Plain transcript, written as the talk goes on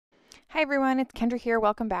Hi everyone, it's Kendra here.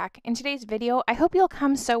 Welcome back. In today's video, I hope you'll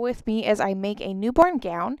come sew with me as I make a newborn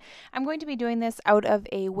gown. I'm going to be doing this out of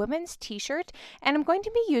a women's t-shirt, and I'm going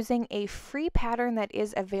to be using a free pattern that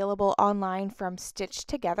is available online from Stitch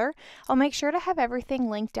Together. I'll make sure to have everything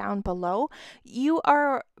linked down below. You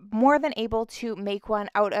are more than able to make one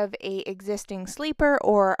out of a existing sleeper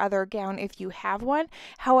or other gown if you have one.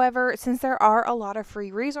 However, since there are a lot of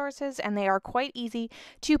free resources and they are quite easy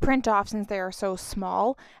to print off since they are so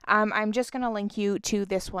small, I'm just going to link you to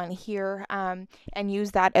this one here and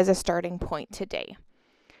use that as a starting point today.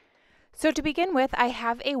 So to begin with, I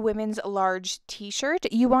have a women's large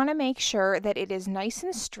t-shirt. You want to make sure that it is nice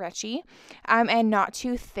and stretchy and not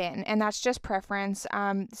too thin, and that's just preference.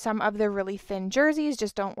 Some of the really thin jerseys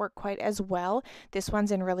just don't work quite as well. This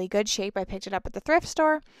one's in really good shape. I picked it up at the thrift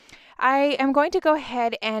store. I am going to go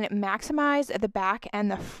ahead and maximize the back and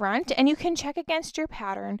the front, and you can check against your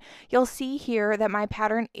pattern. You'll see here that my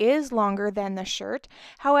pattern is longer than the shirt.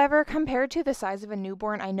 However, compared to the size of a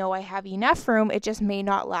newborn, I know I have enough room. It just may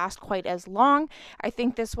not last quite as long. I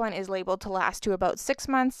think this one is labeled to last to about 6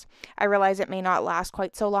 months. I realize it may not last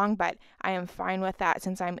quite so long, but I am fine with that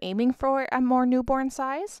since I'm aiming for a more newborn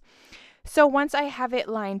size. So once I have it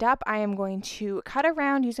lined up, I am going to cut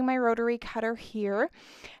around using my rotary cutter here.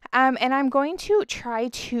 And I'm going to try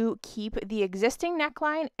to keep the existing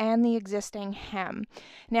neckline and the existing hem.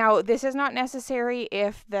 Now, this is not necessary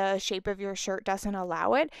if the shape of your shirt doesn't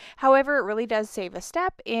allow it. However, it really does save a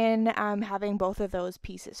step in having both of those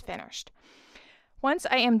pieces finished. Once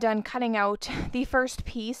I am done cutting out the first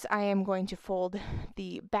piece, I am going to fold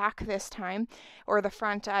the back this time, or the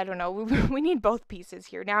front, I don't know, we need both pieces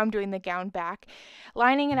here. Now I'm doing the gown back,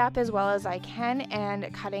 lining it up as well as I can,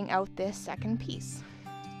 and cutting out this second piece.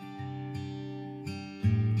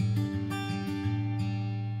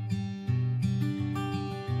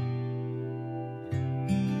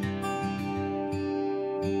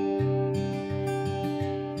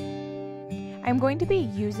 I'm going to be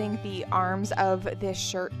using the arms of this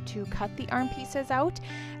shirt to cut the arm pieces out.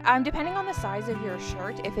 Depending on the size of your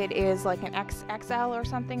shirt, if it is like an XXL or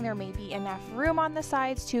something, there may be enough room on the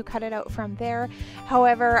sides to cut it out from there.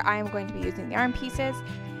 However, I'm going to be using the arm pieces,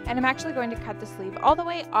 and I'm actually going to cut the sleeve all the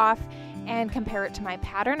way off and compare it to my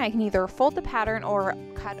pattern. I can either fold the pattern or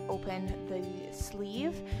cut open the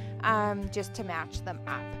sleeve just to match them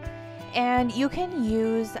up. And you can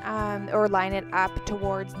use or line it up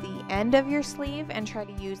towards the end of your sleeve and try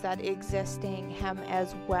to use that existing hem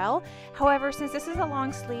as well. However, since this is a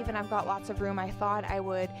long sleeve and I've got lots of room, I thought I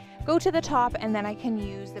would go to the top and then I can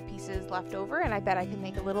use the pieces left over, and I bet I can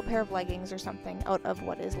make a little pair of leggings or something out of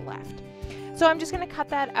what is left. So I'm just going to cut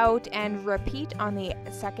that out and repeat on the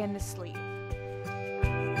second sleeve.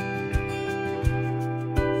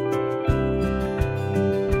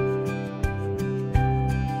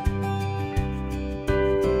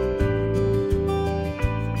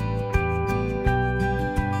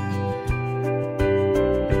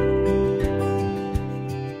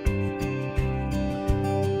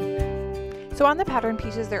 So on the pattern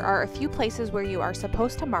pieces, there are a few places where you are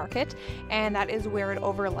supposed to mark it, and that is where it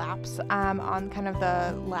overlaps on kind of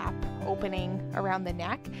the lap opening around the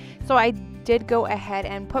neck. So I did go ahead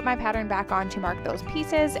and put my pattern back on to mark those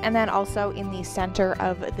pieces, and then also in the center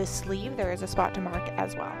of the sleeve, there is a spot to mark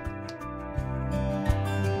as well.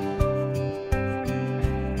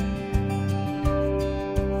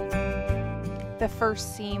 The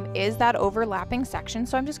first seam is that overlapping section,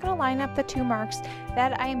 so I'm just going to line up the two marks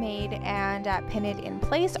that I made and pin it in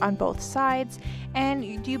place on both sides. And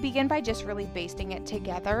you begin by just really basting it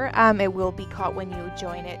together. It will be caught when you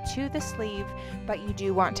join it to the sleeve, but you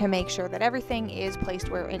do want to make sure that everything is placed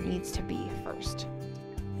where it needs to be first.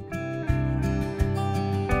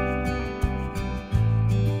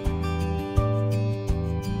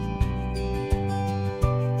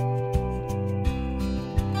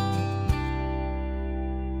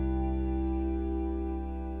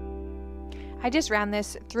 I just ran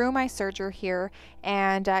this through my serger here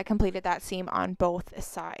and completed that seam on both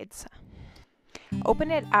sides.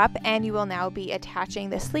 Open it up and you will now be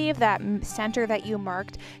attaching the sleeve, that center that you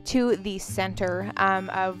marked, to the center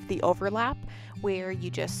of the overlap where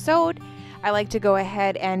you just sewed. I like to go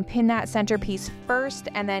ahead and pin that center piece first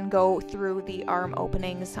and then go through the arm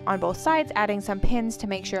openings on both sides, adding some pins to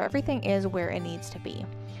make sure everything is where it needs to be.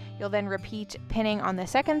 You'll then repeat pinning on the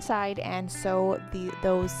second side and sew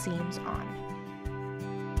those seams on.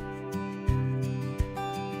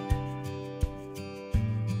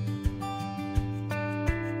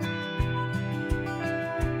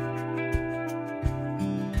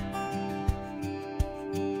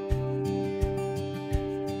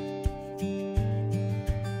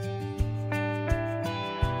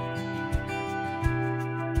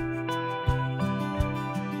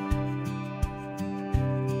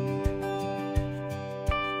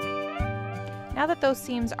 Now that those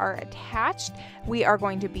seams are attached, we are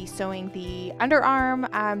going to be sewing the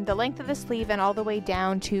underarm, the length of the sleeve, and all the way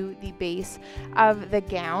down to the base of the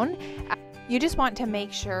gown. You just want to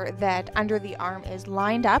make sure that under the arm is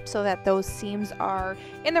lined up so that those seams are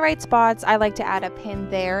in the right spots. I like to add a pin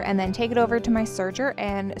there and then take it over to my serger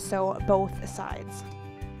and sew both sides.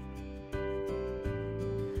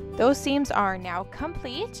 Those seams are now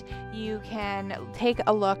complete. You can take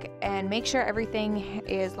a look and make sure everything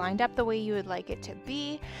is lined up the way you would like it to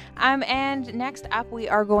be. And next up, we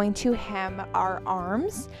are going to hem our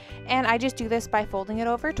arms. And I just do this by folding it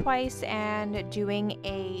over twice and doing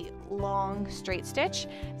a long straight stitch.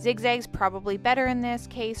 Zigzag's probably better in this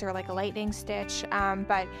case, or like a lightning stitch,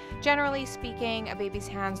 but generally speaking, a baby's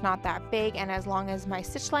hand's not that big, and as long as my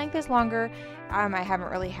stitch length is longer, I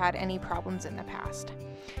haven't really had any problems in the past.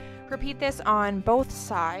 Repeat this on both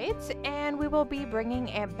sides, and we will be bringing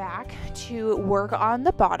it back to work on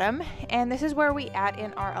the bottom, and this is where we add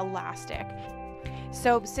in our elastic.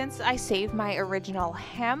 So since I saved my original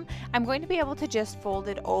hem, I'm going to be able to just fold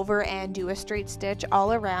it over and do a straight stitch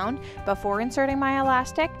all around before inserting my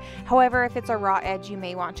elastic. However, if it's a raw edge, you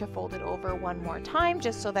may want to fold it over one more time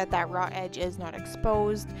just so that that raw edge is not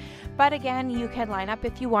exposed. But again, you can line up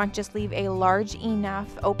if you want, just leave a large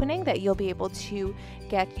enough opening that you'll be able to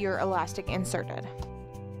get your elastic inserted.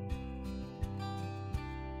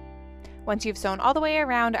 Once you've sewn all the way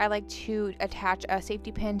around, I like to attach a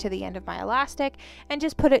safety pin to the end of my elastic and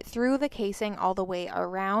just put it through the casing all the way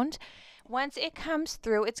around. Once it comes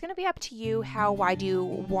through, it's going to be up to you how wide you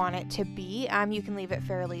want it to be. You can leave it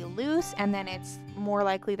fairly loose, and then it's more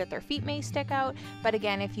likely that their feet may stick out. But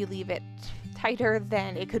again, if you leave it tighter,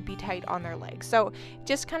 then it could be tight on their legs. So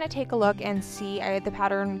just kind of take a look and see. The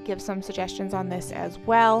pattern gives some suggestions on this as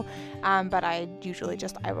well, but I usually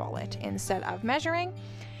just eyeball it instead of measuring.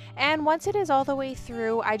 And once it is all the way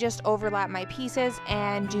through, I just overlap my pieces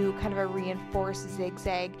and do kind of a reinforced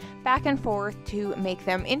zigzag back and forth to make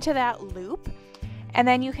them into that loop. And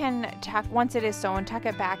then you can tuck, once it is sewn, tuck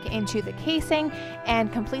it back into the casing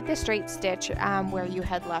and complete the straight stitch where you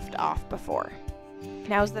had left off before.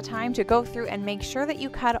 Now's the time to go through and make sure that you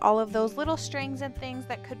cut all of those little strings and things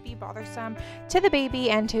that could be bothersome to the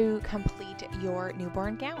baby and to complete your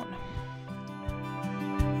newborn gown.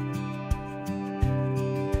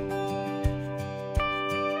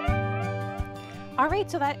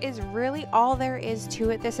 Alright, so that is really all there is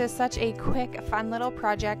to it. This is such a quick, fun little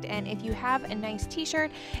project, and if you have a nice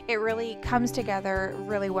t-shirt, it really comes together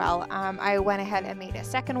really well. I went ahead and made a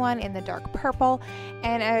second one in the dark purple,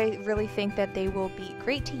 and I really think that they will be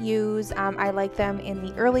great to use. I like them in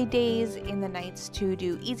the early days, in the nights, to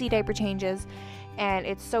do easy diaper changes. And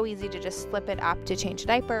it's so easy to just slip it up to change a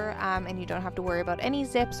diaper, and you don't have to worry about any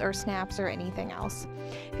zips or snaps or anything else.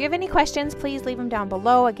 If you have any questions, please leave them down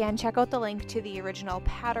below. Again, check out the link to the original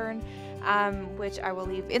pattern, which I will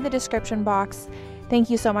leave in the description box. Thank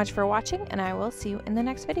you so much for watching, and I will see you in the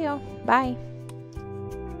next video. Bye!